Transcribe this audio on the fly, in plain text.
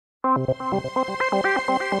Hi,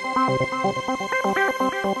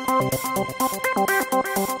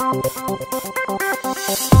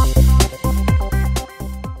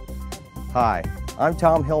 I'm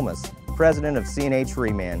Tom Hilmas, President of CNH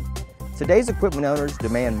Reman. Today's equipment owners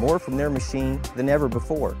demand more from their machine than ever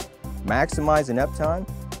before. Maximizing uptime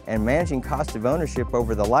and managing cost of ownership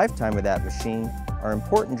over the lifetime of that machine are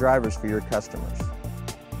important drivers for your customers.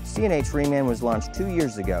 CNH Reman was launched 2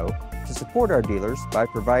 years ago to support our dealers by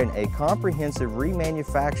providing a comprehensive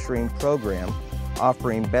remanufacturing program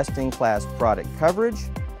offering best-in-class product coverage,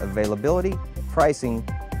 availability, pricing,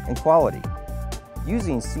 and quality.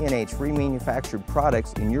 Using CNH remanufactured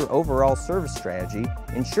products in your overall service strategy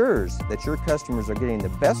ensures that your customers are getting the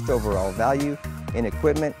best overall value in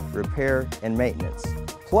equipment, repair, and maintenance.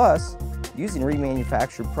 Plus, using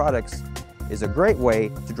remanufactured products is a great way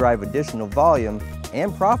to drive additional volume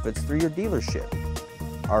and profits through your dealership.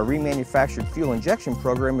 Our remanufactured fuel injection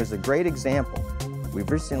program is a great example. We've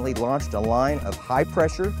recently launched a line of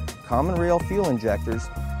high-pressure, common rail fuel injectors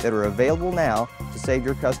that are available now to save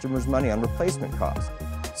your customers money on replacement costs.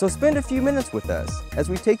 So spend a few minutes with us as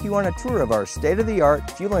we take you on a tour of our state-of-the-art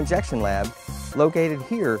fuel injection lab located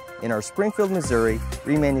here in our Springfield, Missouri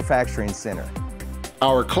Remanufacturing Center.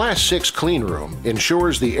 Our Class 6 clean room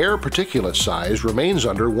ensures the air particulate size remains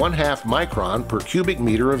under 1/2 micron per cubic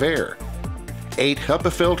meter of air. 8 HEPA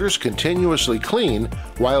filters continuously clean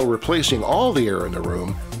while replacing all the air in the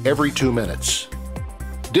room every 2 minutes.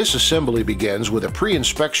 Disassembly begins with a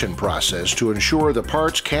pre-inspection process to ensure the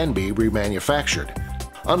parts can be remanufactured.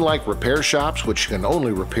 Unlike repair shops, which can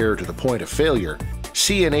only repair to the point of failure,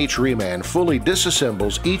 CNH Reman fully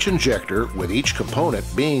disassembles each injector, with each component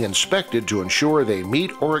being inspected to ensure they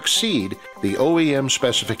meet or exceed the OEM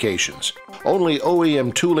specifications. Only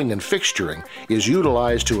OEM tooling and fixturing is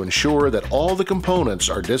utilized to ensure that all the components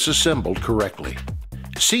are disassembled correctly.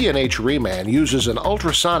 CNH Reman uses an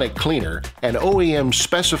ultrasonic cleaner and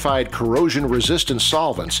OEM-specified corrosion-resistant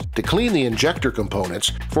solvents to clean the injector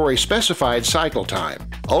components for a specified cycle time.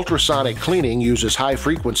 Ultrasonic cleaning uses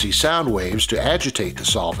high-frequency sound waves to agitate the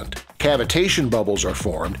solvent. Cavitation bubbles are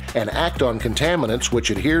formed and act on contaminants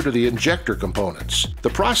which adhere to the injector components. The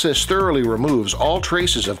process thoroughly removes all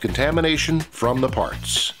traces of contamination from the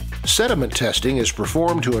parts. Sediment testing is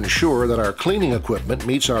performed to ensure that our cleaning equipment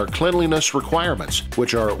meets our cleanliness requirements,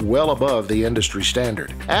 which are well above the industry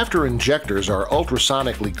standard. After injectors are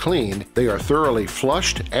ultrasonically cleaned, they are thoroughly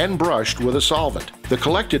flushed and brushed with a solvent. The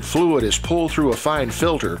collected fluid is pulled through a fine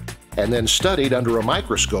filter and then studied under a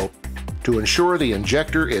microscope to ensure the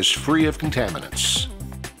injector is free of contaminants.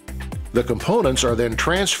 The components are then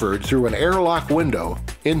transferred through an airlock window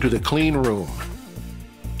into the clean room.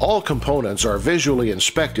 All components are visually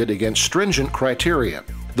inspected against stringent criteria.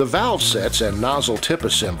 The valve sets and nozzle tip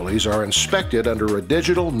assemblies are inspected under a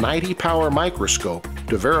digital 90-power microscope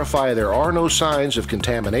to verify there are no signs of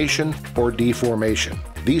contamination or deformation.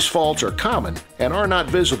 These faults are common and are not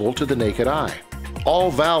visible to the naked eye. All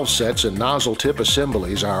valve sets and nozzle tip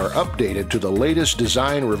assemblies are updated to the latest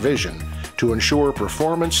design revision to ensure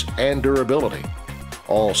performance and durability.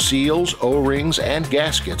 All seals, O-rings, and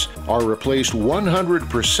gaskets are replaced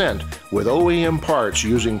 100% with OEM parts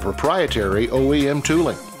using proprietary OEM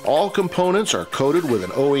tooling. All components are coated with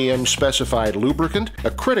an OEM-specified lubricant,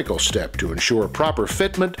 a critical step to ensure proper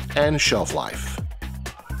fitment and shelf life.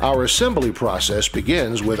 Our assembly process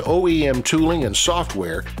begins with OEM tooling and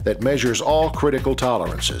software that measures all critical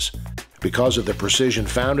tolerances. Because of the precision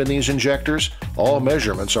found in these injectors, all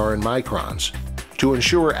measurements are in microns. To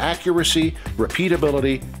ensure accuracy,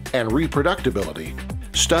 repeatability, and reproducibility,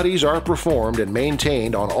 studies are performed and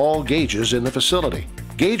maintained on all gauges in the facility.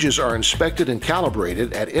 Gauges are inspected and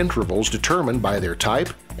calibrated at intervals determined by their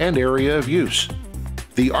type and area of use.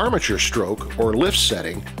 The armature stroke or lift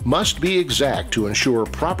setting must be exact to ensure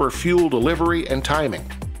proper fuel delivery and timing.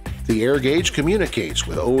 The air gauge communicates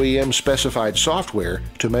with OEM-specified software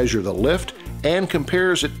to measure the lift and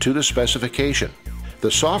compares it to the specification.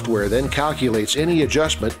 The software then calculates any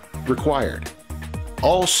adjustment required.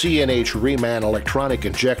 All CNH Reman electronic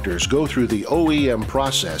injectors go through the OEM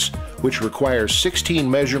process, which requires 16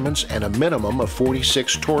 measurements and a minimum of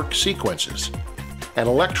 46 torque sequences. An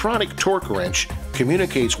electronic torque wrench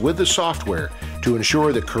communicates with the software to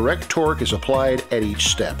ensure the correct torque is applied at each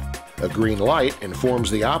step. A green light informs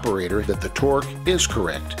the operator that the torque is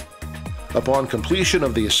correct. Upon completion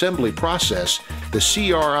of the assembly process, the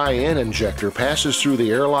CRIN injector passes through the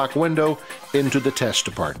airlock window into the test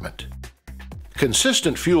department.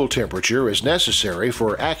 Consistent fuel temperature is necessary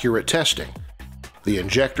for accurate testing. The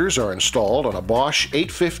injectors are installed on a Bosch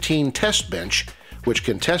 815 test bench, which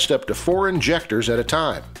can test up to 4 injectors at a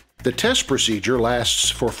time. The test procedure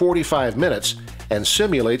lasts for 45 minutes and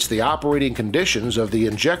simulates the operating conditions of the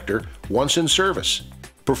injector once in service.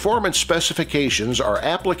 Performance specifications are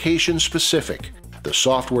application-specific. The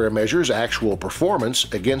software measures actual performance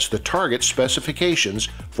against the target specifications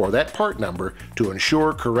for that part number to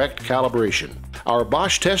ensure correct calibration. Our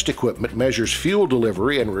Bosch test equipment measures fuel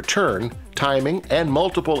delivery and return, timing, and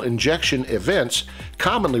multiple injection events,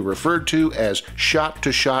 commonly referred to as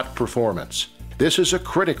shot-to-shot performance. This is a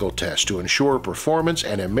critical test to ensure performance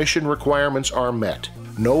and emission requirements are met.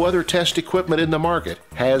 No other test equipment in the market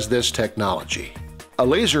has this technology. A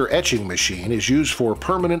laser etching machine is used for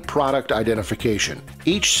permanent product identification.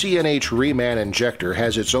 Each CNH Reman injector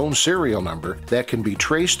has its own serial number that can be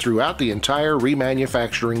traced throughout the entire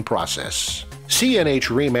remanufacturing process. CNH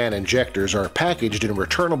Reman injectors are packaged in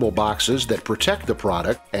returnable boxes that protect the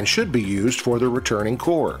product and should be used for the returning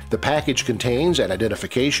core. The package contains an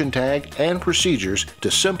identification tag and procedures to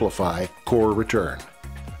simplify core return.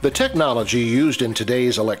 The technology used in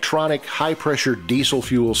today's electronic high-pressure diesel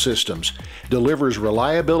fuel systems delivers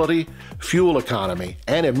reliability, fuel economy,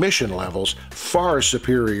 and emission levels far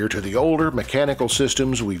superior to the older mechanical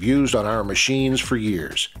systems we've used on our machines for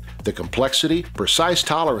years. The complexity, precise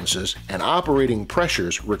tolerances, and operating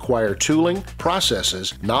pressures require tooling,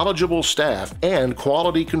 processes, knowledgeable staff, and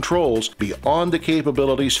quality controls beyond the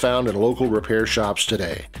capabilities found in local repair shops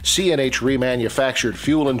today. CNH remanufactured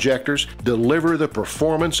fuel injectors deliver the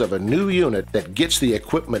performance of a new unit that gets the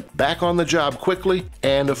equipment back on the job quickly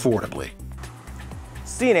and affordably.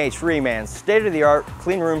 CNH Reman's state-of-the-art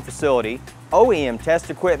cleanroom facility, OEM test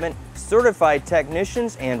equipment, certified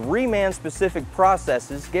technicians, and Reman-specific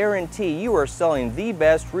processes guarantee you are selling the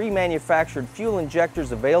best remanufactured fuel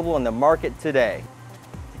injectors available in the market today.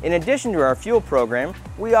 In addition to our fuel program,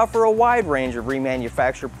 we offer a wide range of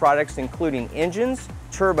remanufactured products including engines,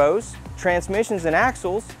 turbos, transmissions and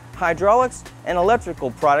axles, hydraulics, and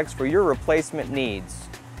electrical products for your replacement needs.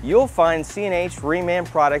 You'll find CNH Reman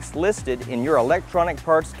products listed in your electronic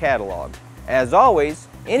parts catalog. As always,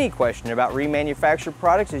 any question about remanufactured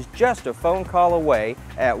products is just a phone call away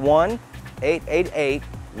at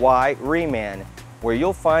 1-888-Y-REMAN, where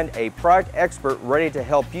you'll find a product expert ready to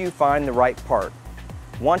help you find the right part.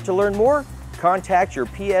 Want to learn more? Contact your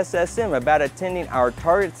PSSM about attending our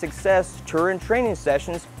Target Success Tour and Training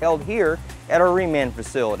sessions held here at our Reman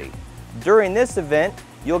facility. During this event,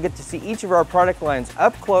 you'll get to see each of our product lines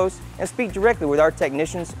up close and speak directly with our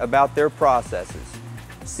technicians about their processes.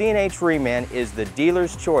 CNH Reman is the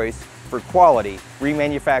dealer's choice for quality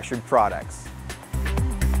remanufactured products.